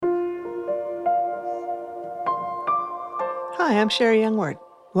Hi, I'm Sherry Youngward.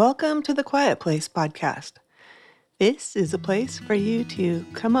 Welcome to the Quiet Place podcast. This is a place for you to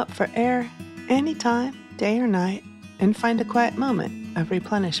come up for air anytime, day or night, and find a quiet moment of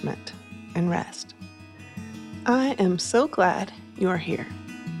replenishment and rest. I am so glad you are here.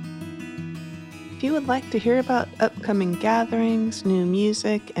 If you would like to hear about upcoming gatherings, new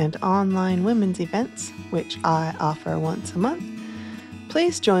music, and online women's events, which I offer once a month,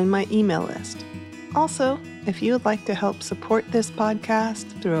 please join my email list. Also, if you would like to help support this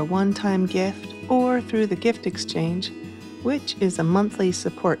podcast through a one-time gift or through the gift exchange, which is a monthly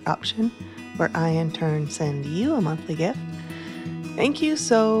support option where I in turn send you a monthly gift, thank you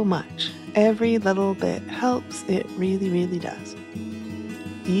so much. Every little bit helps. It really, really does.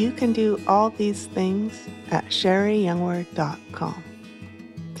 You can do all these things at sherryyoungward.com.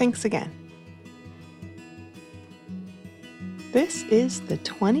 Thanks again. This is the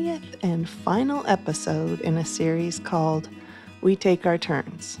 20th and final episode in a series called We Take Our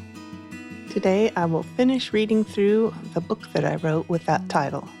Turns. Today I will finish reading through the book that I wrote with that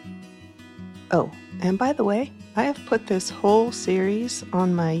title. Oh, and by the way, I have put this whole series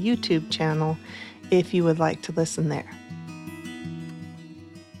on my YouTube channel if you would like to listen there.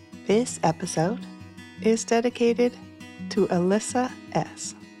 This episode is dedicated to Alyssa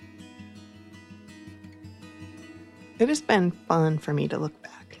S. It has been fun for me to look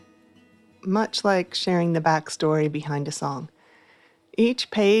back, much like sharing the backstory behind a song.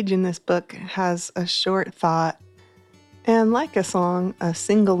 Each page in this book has a short thought, and like a song, a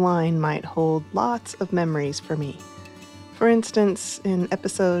single line might hold lots of memories for me. For instance, in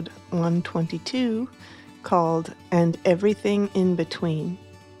episode 122, called And Everything in Between,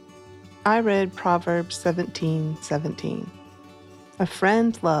 I read Proverbs 17:17. A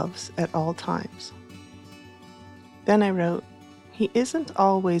friend loves at all times. Then I wrote, he isn't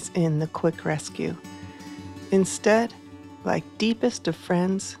always in the quick rescue. Instead, like deepest of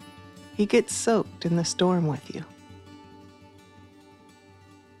friends, he gets soaked in the storm with you.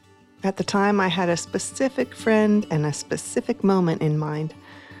 At the time, I had a specific friend and a specific moment in mind.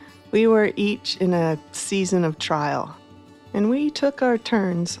 We were each in a season of trial, and we took our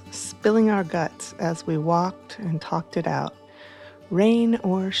turns spilling our guts as we walked and talked it out, rain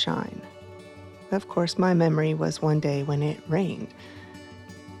or shine. Of course, my memory was one day when it rained.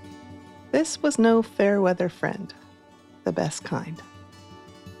 This was no fair weather friend, the best kind.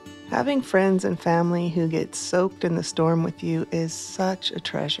 Having friends and family who get soaked in the storm with you is such a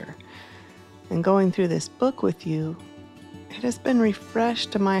treasure. And going through this book with you, it has been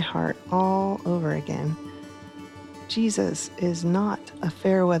refreshed to my heart all over again. Jesus is not a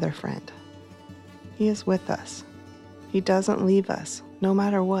fair weather friend. He is with us. He doesn't leave us, no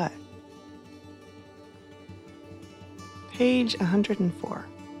matter what. Page 104.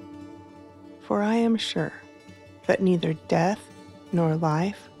 For I am sure that neither death, nor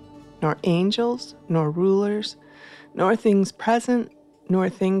life, nor angels, nor rulers, nor things present, nor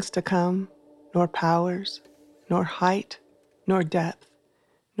things to come, nor powers, nor height, nor depth,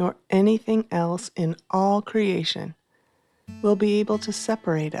 nor anything else in all creation will be able to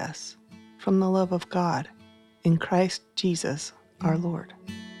separate us from the love of God in Christ Jesus our Lord.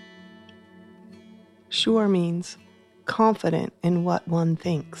 Sure means confident in what one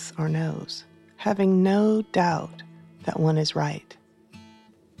thinks or knows, having no doubt that one is right.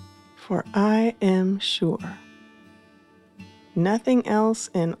 For I am sure nothing else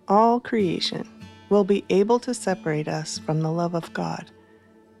in all creation will be able to separate us from the love of God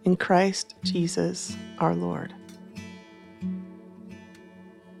in Christ Jesus our Lord.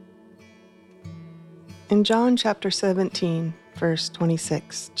 In John chapter 17, verse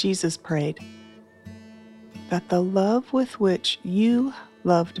 26, Jesus prayed, that the love with which you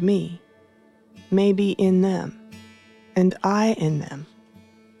loved me may be in them, and I in them.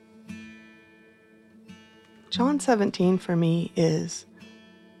 John 17 for me is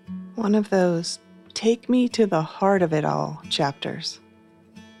one of those take me to the heart of it all chapters.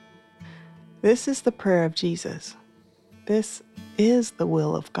 This is the prayer of Jesus. This is the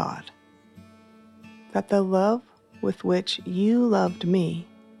will of God. That the love with which you loved me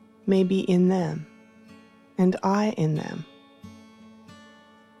may be in them, and I in them.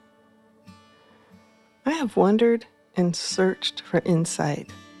 I have wondered and searched for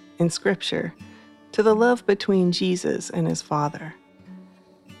insight in Scripture to the love between Jesus and his Father.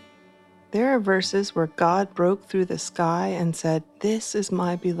 There are verses where God broke through the sky and said, "This is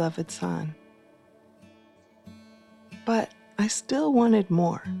my beloved Son." But I still wanted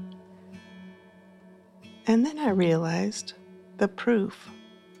more. And then I realized the proof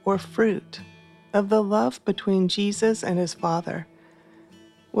or fruit of the love between Jesus and his Father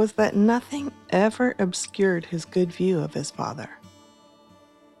was that nothing ever obscured his good view of his Father.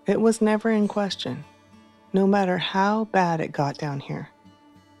 It was never in question, no matter how bad it got down here.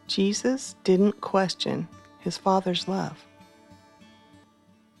 Jesus didn't question his Father's love.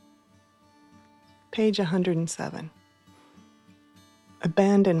 Page 107.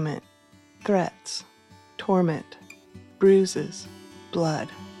 Abandonment, threats, torment, bruises, blood.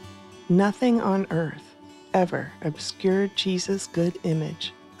 Nothing on earth ever obscured Jesus' good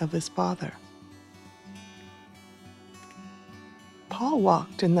image of his Father. Paul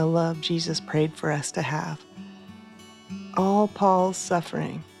walked in the love Jesus prayed for us to have. All Paul's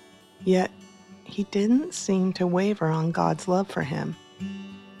suffering, yet he didn't seem to waver on God's love for him.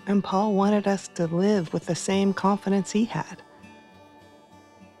 And Paul wanted us to live with the same confidence he had.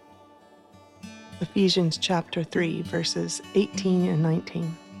 Ephesians chapter 3, verses 18 and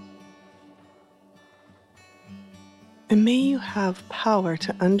 19. And may you have power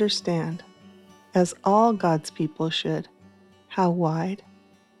to understand, as all God's people should, how wide,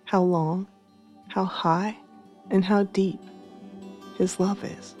 how long, how high, and how deep His love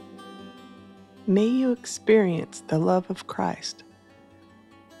is. May you experience the love of Christ,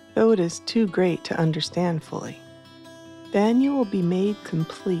 though it is too great to understand fully. Then you will be made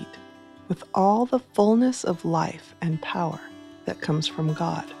complete with all the fullness of life and power that comes from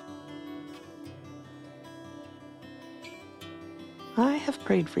God. I have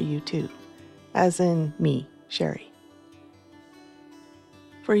prayed for you too, as in me, Sherry.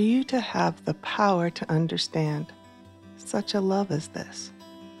 For you to have the power to understand such a love as this,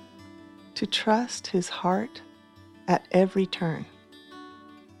 to trust His heart at every turn,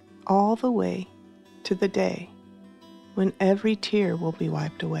 all the way to the day when every tear will be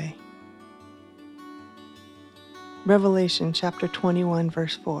wiped away. Revelation chapter 21,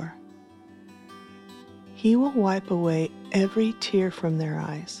 verse 4. He will wipe away every tear from their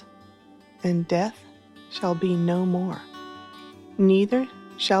eyes, and death shall be no more. Neither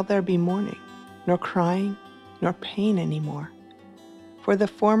shall there be mourning, nor crying, nor pain any more, for the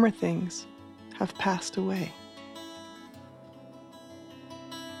former things have passed away.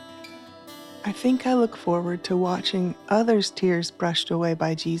 I think I look forward to watching others' tears brushed away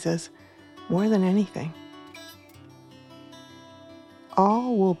by Jesus more than anything.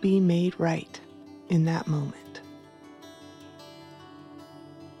 All will be made right in that moment.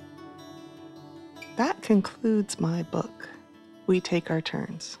 That concludes my book, We Take Our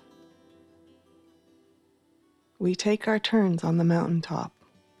Turns. We take our turns on the mountaintop.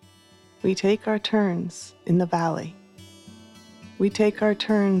 We take our turns in the valley. We take our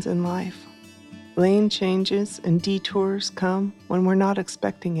turns in life. Lane changes and detours come when we're not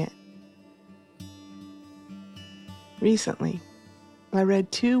expecting it. Recently, I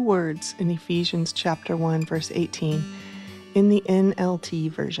read 2 words in Ephesians chapter 1, verse 18 in the NLT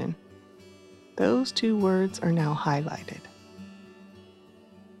version. Those 2 words are now highlighted.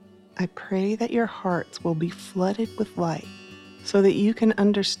 I pray that your hearts will be flooded with light so that you can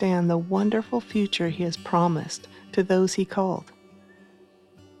understand the wonderful future He has promised to those He called.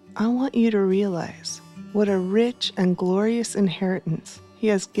 I want you to realize what a rich and glorious inheritance He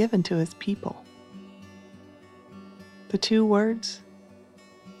has given to His people. The 2 words,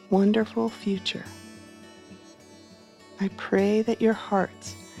 wonderful future. I pray that your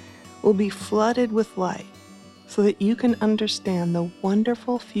hearts will be flooded with light so that you can understand the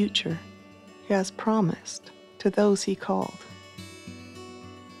wonderful future He has promised to those He called.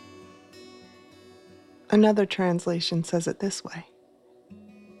 Another translation says it this way.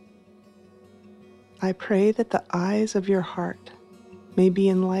 I pray that the eyes of your heart may be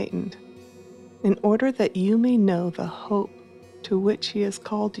enlightened in order that you may know the hope to which He has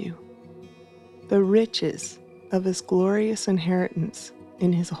called you, the riches of His glorious inheritance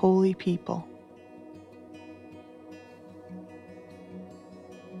in His holy people.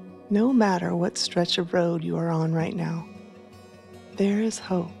 No matter what stretch of road you are on right now, there is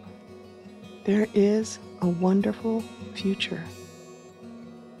hope. There is a wonderful future.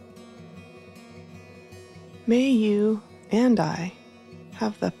 May you and I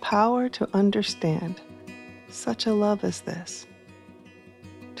have the power to understand such a love as this,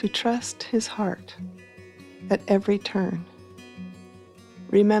 to trust His heart at every turn,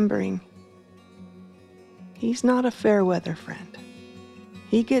 remembering He's not a fair weather friend.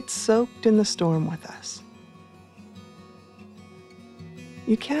 He gets soaked in the storm with us.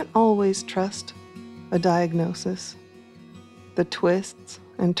 You can't always trust a diagnosis, the twists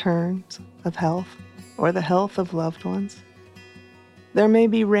and turns of health, or the health of loved ones. There may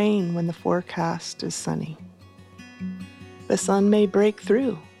be rain when the forecast is sunny. The sun may break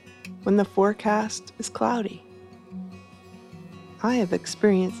through when the forecast is cloudy. I have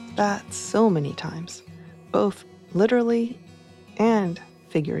experienced that so many times, both literally and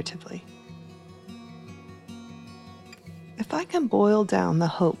figuratively. If I can boil down the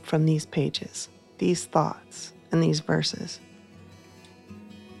hope from these pages, these thoughts, and these verses,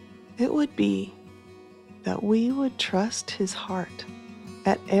 it would be that we would trust His heart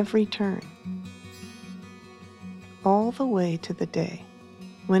at every turn, all the way to the day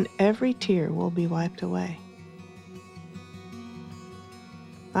when every tear will be wiped away.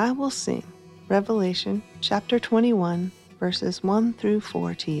 I will sing Revelation chapter 21, verses 1 through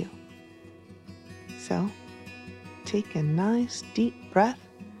 4 to you. So, take a nice deep breath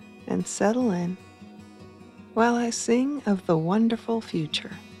and settle in while I sing of the wonderful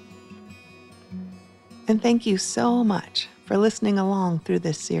future. And thank you so much for listening along through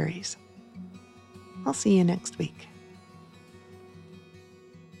this series. I'll see you next week.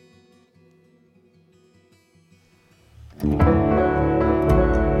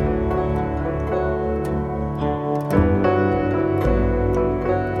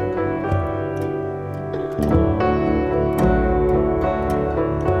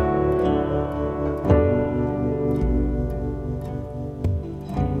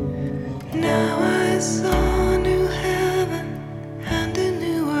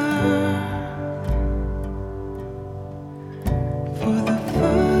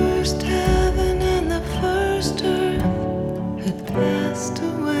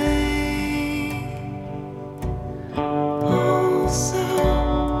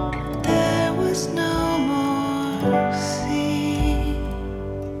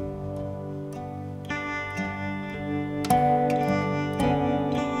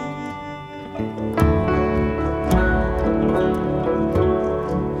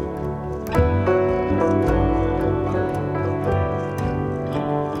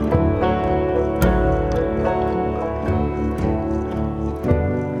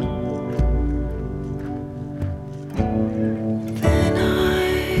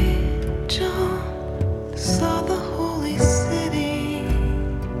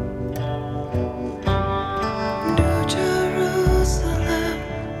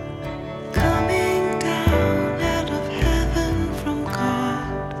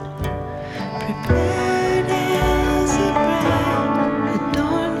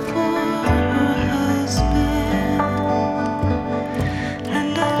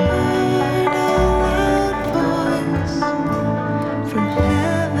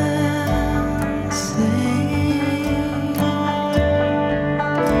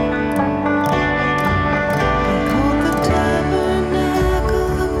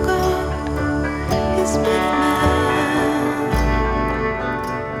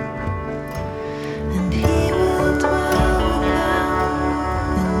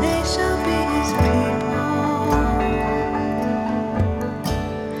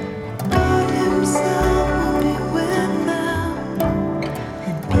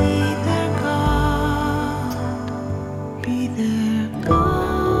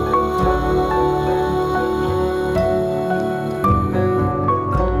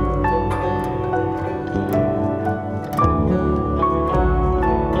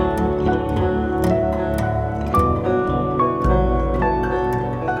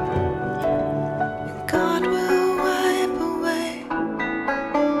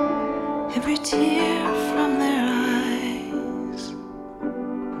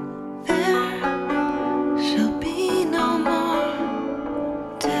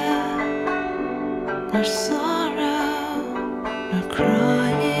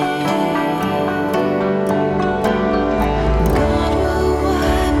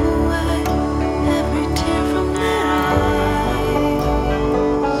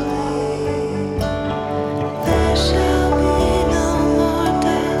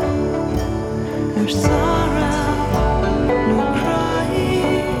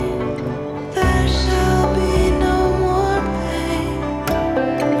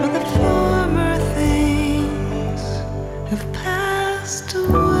 have passed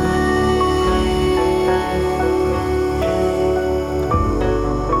away.